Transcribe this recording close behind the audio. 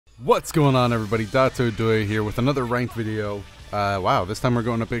What's going on, everybody? Dotodoya here with another ranked video. Wow, this time we're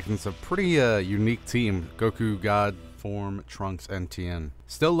going up against a pretty unique team. Goku, God, Form, Trunks, and Tien.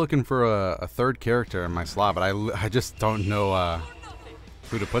 Still looking for a third character in my slot, but I just don't know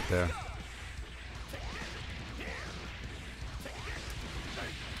who to put there.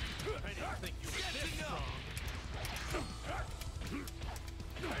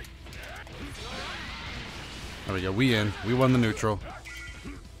 There we go, we in. We won the neutral.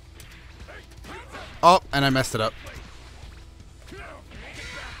 Oh, and I messed it up.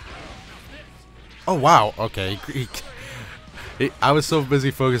 Oh, wow. Okay. I was so busy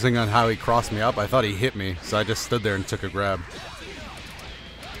focusing on how he crossed me up, I thought he hit me, so I just stood there and took a grab.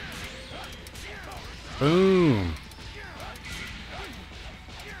 Boom.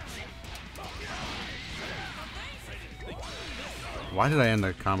 Why did I end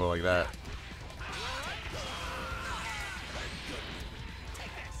the combo like that?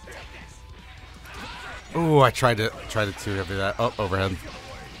 Oh, I tried to two after that. Oh, overhead.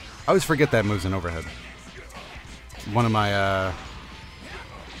 I always forget that move's an overhead. One of my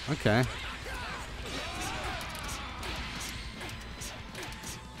okay.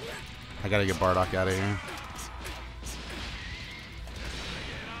 I gotta get Bardock out of here.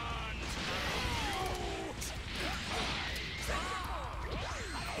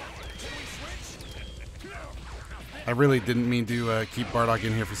 I really didn't mean to keep Bardock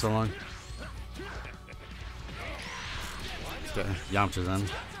in here for so long. Yamcha's in.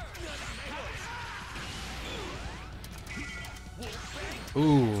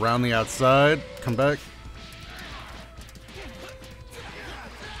 Ooh, round the outside. Come back.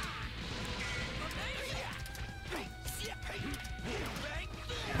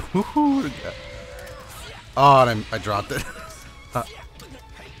 Woohoo! Oh, I dropped it.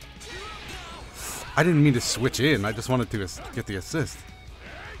 I didn't mean to switch in. I just wanted to get the assist.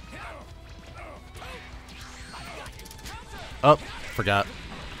 Oh, forgot.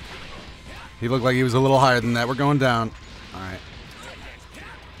 He looked like he was a little higher than that. We're going down. Alright.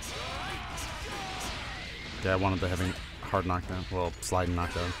 Yeah, I wanted the heavy hard knockdown. Well, sliding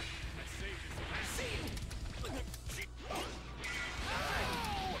knockdown.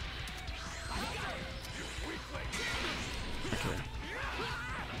 Okay.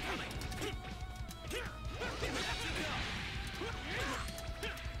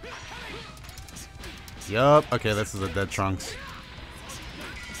 Yup. Okay, this is a dead Trunks.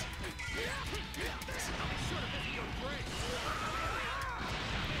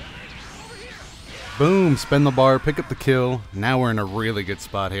 Boom, spin the bar, pick up the kill. Now we're in a really good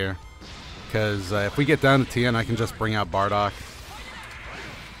spot here. Because if we get down to Tien, I can just bring out Bardock.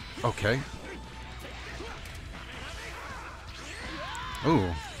 Okay.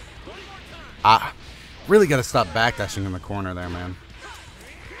 Ooh. Really got to stop backdashing in the corner there, man.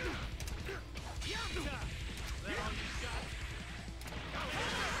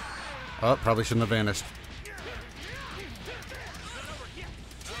 Oh, probably shouldn't have vanished.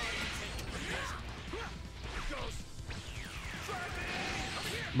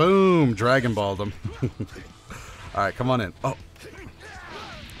 Boom! Dragon Balled him. Alright, come on in. Oh.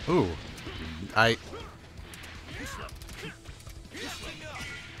 Ooh.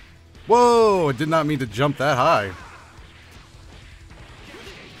 Whoa! I did not mean to jump that high.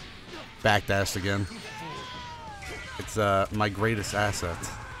 Backdashed again. It's my greatest asset.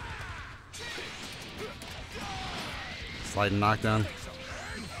 Sliding knockdown.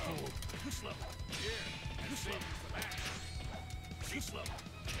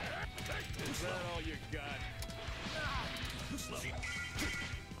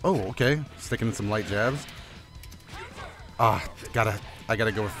 Oh, okay. Sticking in some light jabs. I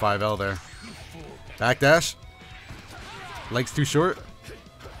gotta go with 5L there. Backdash. Legs too short.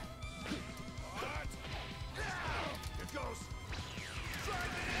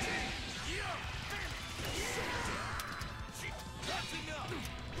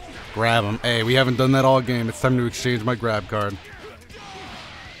 Grab him. Hey, we haven't done that all game. It's time to exchange my grab card.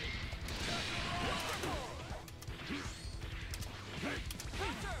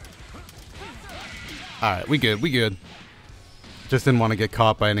 Alright, we good. Just didn't want to get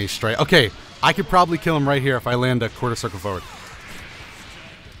caught by any stray. Okay, I could probably kill him right here if I land a quarter circle forward.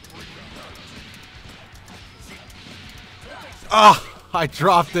 Ah, I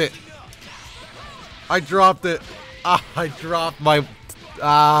dropped it. I dropped my...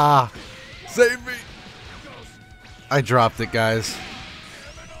 save me. I dropped it, guys.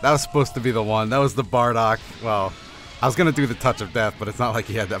 That was supposed to be the one. That was the Bardock. Well, I was going to do the touch of death, but it's not like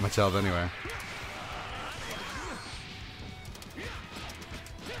he had that much health anyway.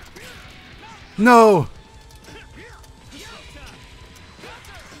 No!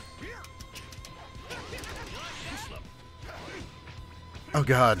 Oh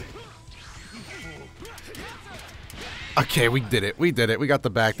god. Okay, we did it. We did it. We got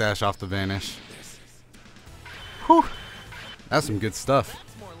the backdash off the vanish. Whew. That's some good stuff.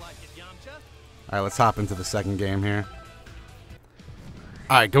 Alright, let's hop into the second game here.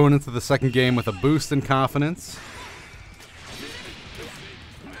 Alright, going into the second game with a boost in confidence.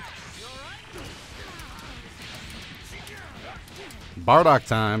 Bardock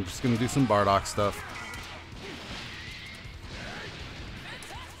time. Just gonna do some Bardock stuff.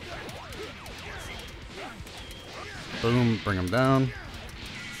 Boom, bring him down.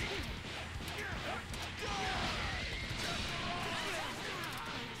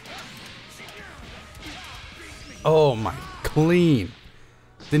 Oh my, clean.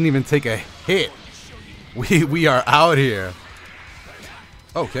 Didn't even take a hit. We are out here.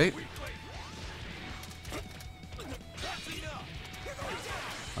 Okay.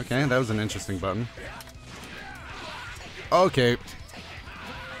 Okay, that was an interesting button. Okay.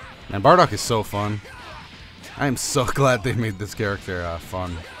 Man, Bardock is so fun. I am so glad they made this character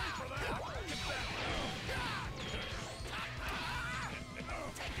fun.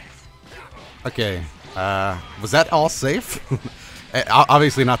 Okay. Was that all safe?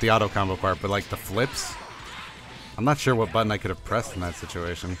 Obviously not the auto combo part, but like the flips. I'm not sure what button I could have pressed in that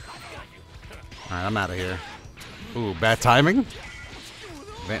situation. Alright, I'm out of here. Ooh, bad timing?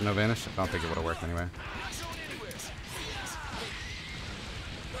 No vanish? I don't think it would have worked anyway.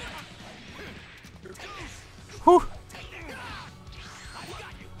 Whew.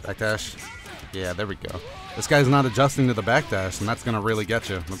 Backdash. Yeah, there we go. This guy's not adjusting to the backdash, and that's going to really get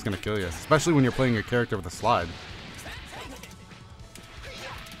you. That's going to kill you. Especially when you're playing a character with a slide.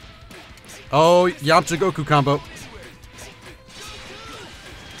 Oh, Yamcha Goku combo.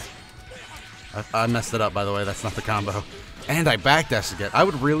 I messed it up, by the way. That's not the combo. And I backdashed again. I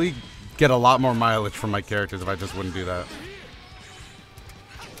would really get a lot more mileage from my characters if I just wouldn't do that.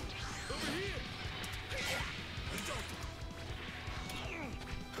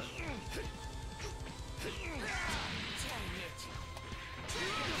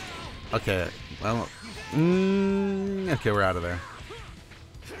 Okay, well, okay, we're out of there.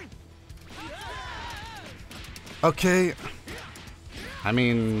 Okay, I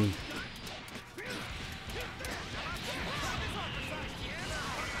mean,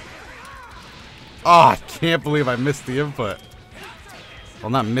 oh, I can't believe I missed the input. Well,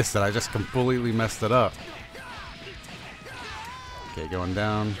 not missed it, I just completely messed it up. Okay, going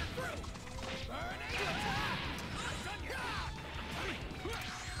down.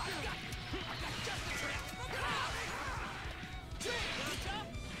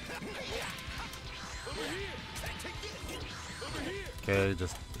 Okay,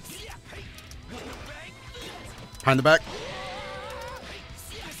 just behind the back.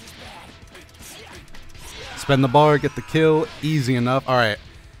 Spend the bar, get the kill, easy enough. Alright.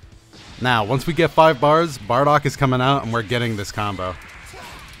 Now, once we get 5 bars, Bardock is coming out and we're getting this combo.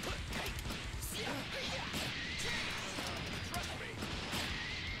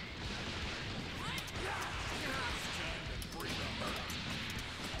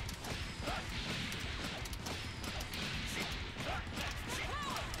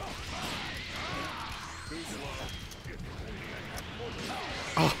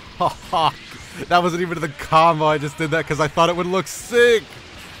 Oh, that wasn't even the combo. I just did that because I thought it would look sick.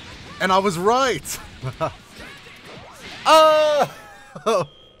 And I was right. Oh!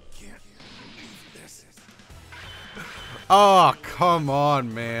 Oh, come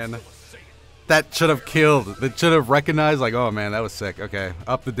on, man. That should have killed. That should have recognized, like, oh, man, that was sick. Okay,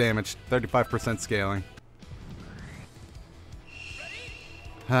 up the damage. 35% scaling.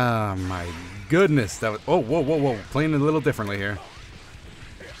 Oh, my goodness. That was... Oh, whoa, whoa, whoa. Playing it a little differently here.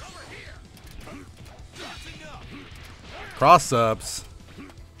 Cross ups.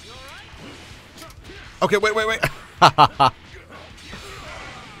 Okay, wait.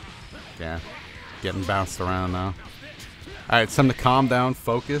 Yeah, getting bounced around now. Alright, it's time to calm down,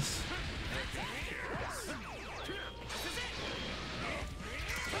 focus.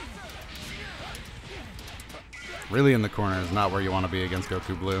 Really in the corner is not where you want to be against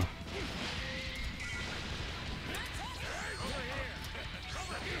Goku Blue.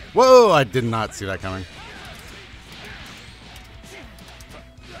 Whoa, I did not see that coming.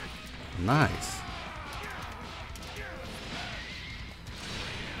 Nice.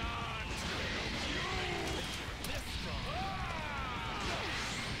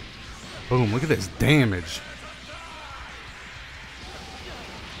 Boom, look at this damage.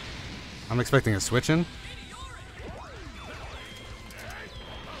 I'm expecting a switch in.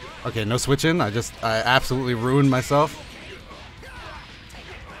 Okay, no switch in. I absolutely ruined myself.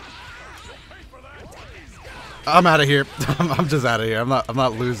 I'm out of here. I'm just out of here. I'm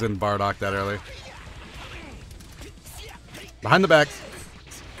not losing Bardock that early. Behind the back.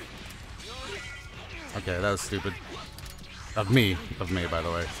 Okay, that was stupid. Of me, by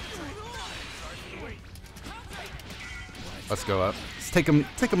the way. Let's go up. Let's take him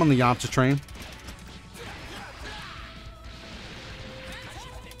on the Yamcha train.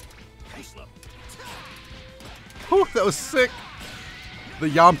 Whew, that was sick. The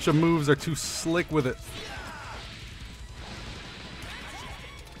Yamcha moves are too slick with it.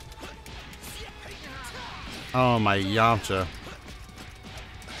 Oh, my Yamcha.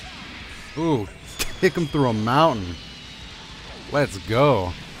 Ooh, kick him through a mountain. Let's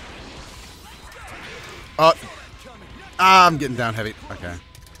go. I'm getting down heavy. Okay.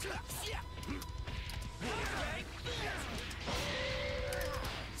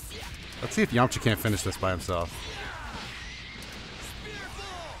 Let's see if Yamcha can't finish this by himself.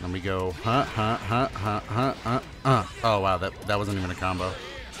 Then we go, Oh, wow, that wasn't even a combo.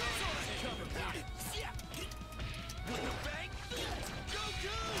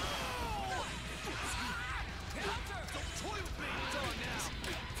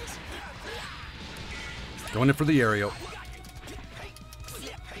 Going in for the aerial.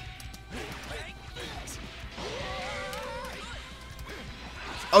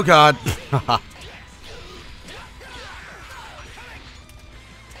 Oh, God.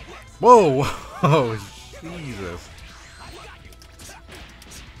 Whoa. Oh, Jesus.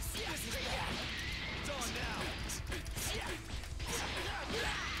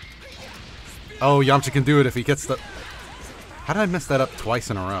 Oh, Yamcha can do it if he gets the... How did I mess that up twice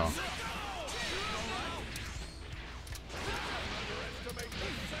in a row?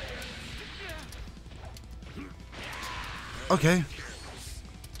 Okay.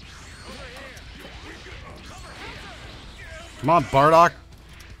 Come on, Bardock.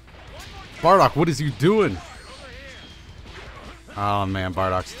 Bardock, what is you doing? Oh, man,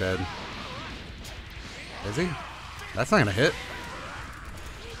 Bardock's dead. Is he? That's not gonna hit.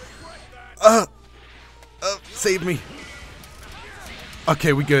 Save me.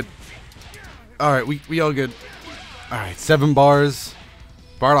 Okay, we good. Alright, we all good. Alright, 7 bars.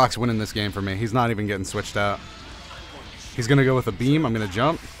 Bardock's winning this game for me. He's not even getting switched out. He's gonna go with a beam. I'm gonna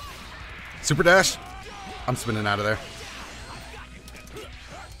jump. Super dash. I'm spinning out of there.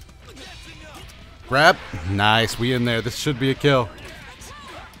 Grab. Nice. We in there. This should be a kill.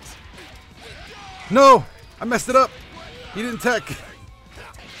 No! I messed it up. He didn't tech.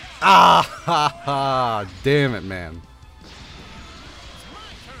 Ah ha ha. Damn it, man.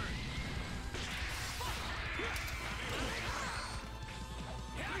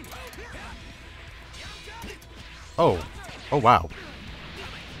 Oh. Oh, wow.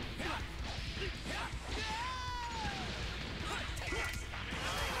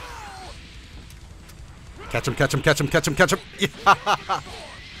 Catch him, catch him, catch him, catch him, catch him. Yeah.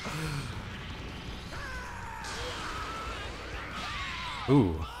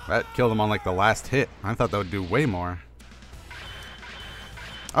 Ooh, that killed him on like the last hit. I thought that would do way more.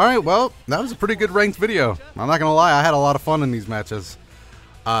 Alright, well, that was a pretty good ranked video. I'm not gonna lie, I had a lot of fun in these matches.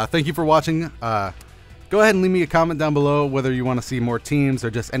 Thank you for watching. Go ahead and leave me a comment down below whether you want to see more teams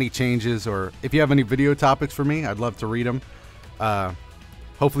or just any changes, or if you have any video topics for me, I'd love to read them.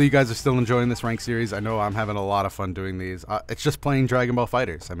 Hopefully you guys are still enjoying this ranked series. I know I'm having a lot of fun doing these. It's just playing Dragon Ball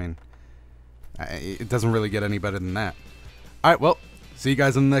FighterZ. I mean, it doesn't really get any better than that. Alright, well, see you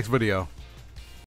guys in the next video.